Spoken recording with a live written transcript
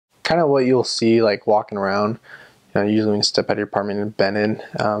kind of what you'll see like walking around. Usually when you step out of your apartment in Benin,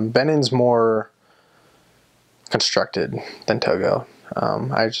 Benin's more constructed than Togo.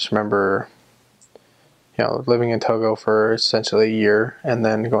 I just remember, living in Togo for essentially a year and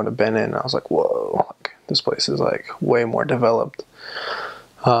then going to Benin. I was like, whoa, like, this place is like way more developed.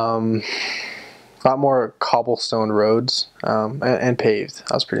 A lot more cobblestone roads and paved.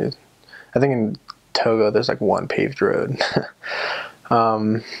 I think in Togo there's like one paved road.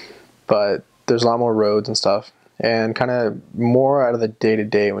 But there's a lot more roads and stuff, and kind of more out of the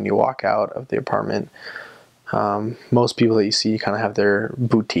day-to-day when you walk out of the apartment. Most people that you see kind of have their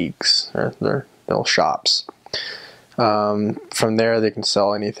boutiques or their little shops. From there they can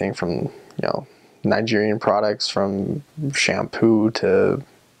sell anything from Nigerian products, from shampoo to,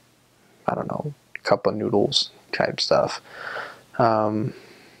 I don't know, cup of noodles type stuff.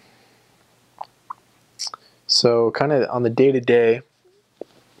 So kind of on the day-to-day,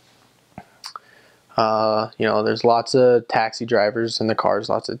 there's lots of taxi drivers in the cars,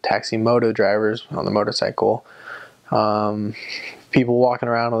 lots of taxi moto drivers on the motorcycle. People walking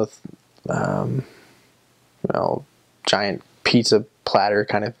around with, giant pizza platter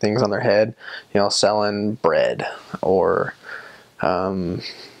kind of things on their head, selling bread or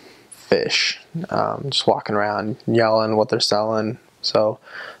fish, just walking around yelling what they're selling. So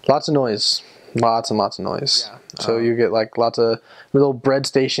lots of noise. Lots and lots of noise. Yeah. So you get like lots of little bread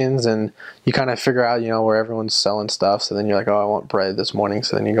stations, and you kind of figure out, where everyone's selling stuff. So then you're like, oh, I want bread this morning.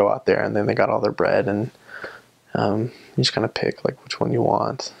 So then you go out there, and then they got all their bread, and you just kind of pick like which one you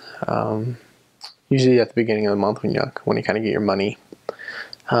want. Usually at the beginning of the month when you kind of get your money,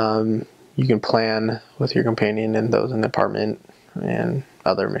 you can plan with your companion and those in the apartment and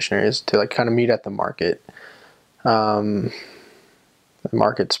other missionaries to like kind of meet at the market. The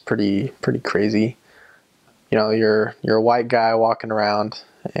market's pretty crazy. You're a white guy walking around,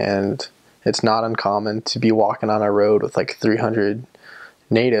 and it's not uncommon to be walking on a road with like 300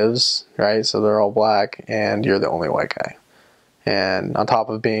 natives, right? So they're all black, and you're the only white guy. And on top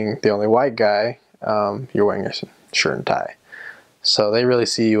of being the only white guy, you're wearing a shirt and tie. So they really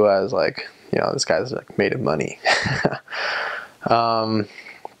see you as like, this guy's like made of money. For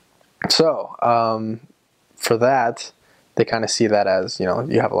that, they kind of see that as, you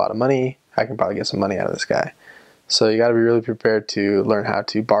have a lot of money, I can probably get some money out of this guy. So you got to be really prepared to learn how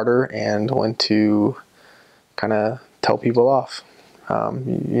to barter and when to kind of tell people off.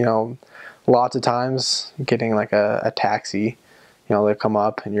 Lots of times getting like a taxi, they come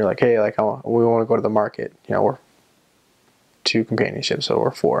up and you're like, hey, like we want to go to the market. We're 2 companionships, so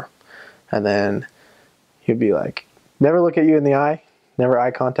we're 4. And then he'd be like, never look at you in the eye, never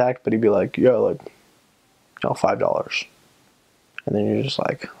eye contact, but he'd be like, yo, like, $5. And then you're just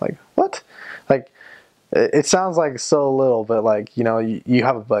like what? Like, it sounds like so little, but like, you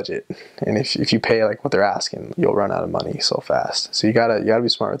have a budget, and if you pay like what they're asking, you'll run out of money so fast. So you gotta be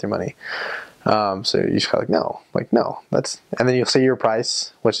smart with your money. So you just gotta no, that's, and then you'll say your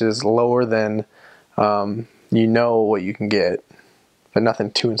price, which is lower than, what you can get, but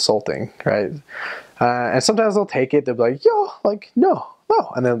nothing too insulting, right? And sometimes they'll take it. They'll be like, yo, like, no.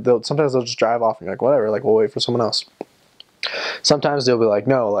 And then sometimes they'll just drive off and you're like, whatever, like, we'll wait for someone else. Sometimes they'll be like,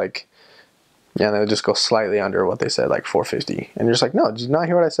 no, like, and they'll just go slightly under what they said, like $4.50. And you're just like, no, did you not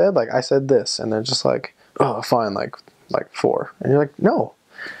hear what I said? Like, I said this. And they're just like, oh, fine, like 4. And you're like, no.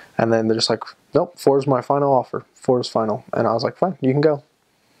 And then they're just like, nope, 4 is my final offer. 4 is final. And I was like, fine, you can go.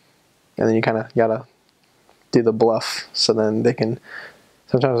 And then you kind of gotta do the bluff. So then they can,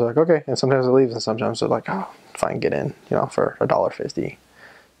 sometimes they're like, okay. And sometimes they leave. And sometimes they're like, oh, fine, get in, for $1.50.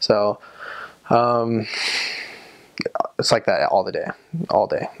 So, it's like that all day.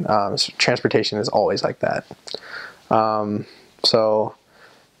 So transportation is always like that. So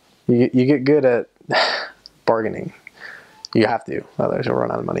you get good at bargaining. You have to, otherwise you'll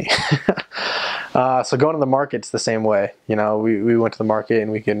run out of money. So going to the market's the same way. We went to the market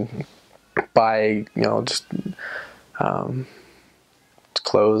and we can buy, just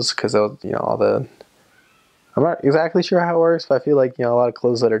clothes, because all the, I'm not exactly sure how it works, but I feel like, a lot of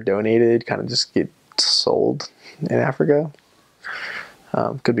clothes that are donated kind of just get sold in Africa.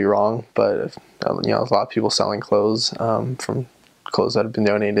 Could be wrong, but there's a lot of people selling clothes from clothes that have been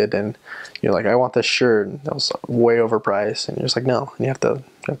donated, and you're like, I want this shirt, and that was way overpriced, and you're just like, no, and you have to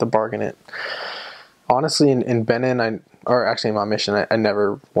bargain it. Honestly, in Benin, or actually in my mission, I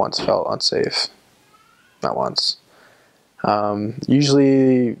never once felt unsafe. Not once.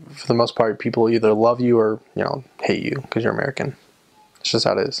 Usually, for the most part, people either love you or, hate you because you're American. It's just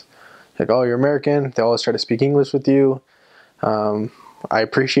how it is. Like, oh, you're American. They always try to speak English with you. I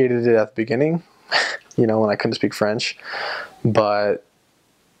appreciated it at the beginning, when I couldn't speak French. But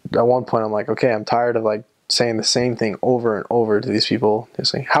at one point I'm like, okay, I'm tired of like saying the same thing over and over to these people. They're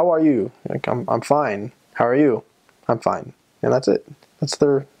saying, how are you? Like, I'm fine. How are you? I'm fine. And that's it. That's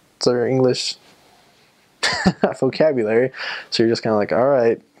their English vocabulary. So you're just kind of like, all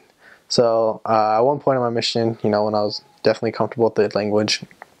right. So at one point in my mission, when I was definitely comfortable with the language,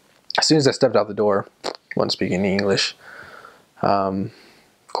 as soon as I stepped out the door, I wasn't speaking any English. Of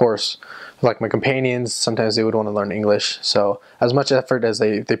course, like my companions, sometimes they would want to learn English. So as much effort as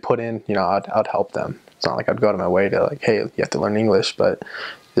they put in, I'd help them. It's not like I'd go out of my way to like, hey, you have to learn English. But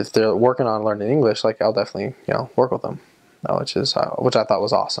if they're working on learning English, like I'll definitely, work with them, which I thought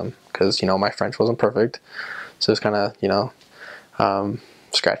was awesome because, my French wasn't perfect. So it's kind of,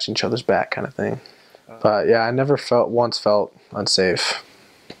 scratching each other's back kind of thing. But yeah, I never once felt unsafe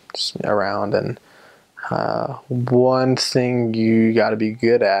just around. And one thing you got to be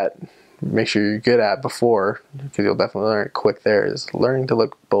good at, make sure you're good at before, because you'll definitely learn it quick there, is learning to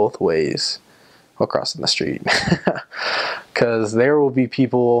look both ways while crossing the street. Because there will be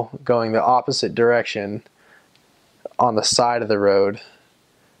people going the opposite direction on the side of the road,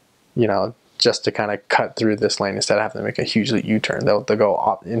 just to kind of cut through this lane instead of having to make a huge U-turn. They'll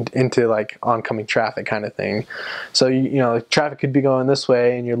go into like oncoming traffic kind of thing. So, traffic could be going this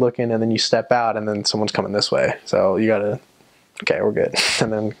way and you're looking and then you step out and then someone's coming this way. So you gotta, okay, we're good.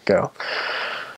 And then go.